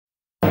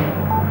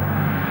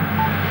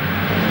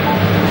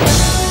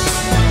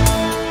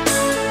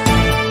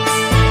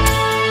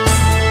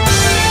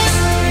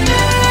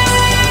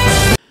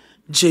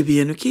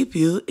JBNN will keep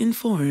you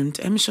informed.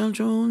 I'm Sheldon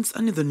Jones,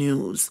 and in the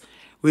news,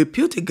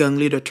 reputed gang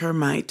leader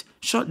Termite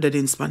shot dead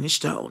in Spanish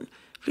Town.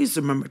 Please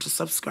remember to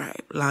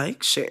subscribe,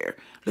 like, share,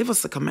 leave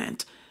us a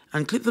comment,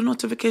 and click the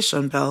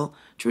notification bell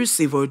to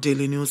receive our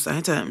daily news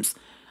items.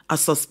 A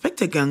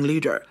suspected gang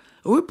leader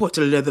who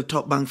reportedly led the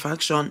top bank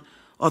faction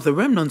or the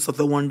remnants of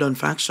the one-done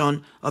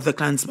faction of the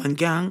Klansman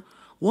gang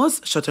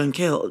was shot and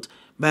killed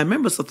by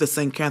members of the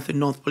St. Catherine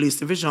North Police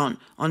Division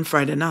on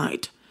Friday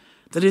night.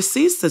 The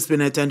deceased has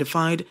been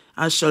identified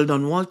as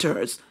Sheldon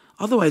Walters,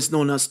 otherwise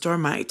known as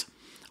Termite.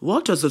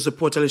 Walters was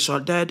reportedly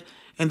shot dead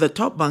in the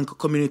top bank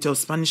community of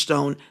Spanish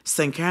Town,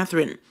 St.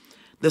 Catherine.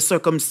 The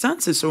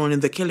circumstances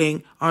surrounding the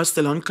killing are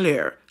still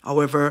unclear.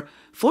 However,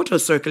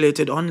 photos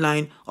circulated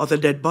online of the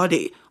dead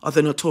body of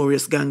the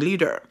notorious gang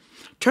leader.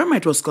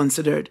 Termite was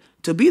considered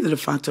to be the de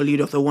facto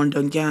leader of the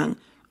one-done gang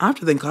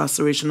after the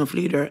incarceration of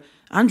leader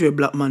Andre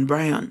Blackman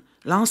Bryan.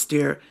 Last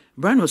year,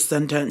 Bryan was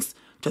sentenced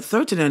to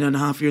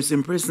 39.5 years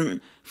in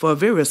prison for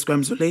various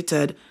crimes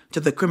related to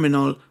the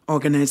criminal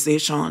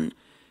organization.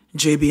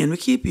 JBNN will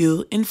keep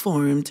you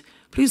informed.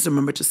 Please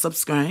remember to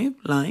subscribe,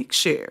 like,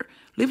 share,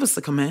 leave us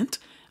a comment,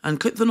 and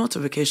click the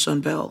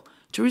notification bell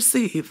to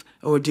receive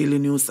our daily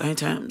news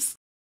items.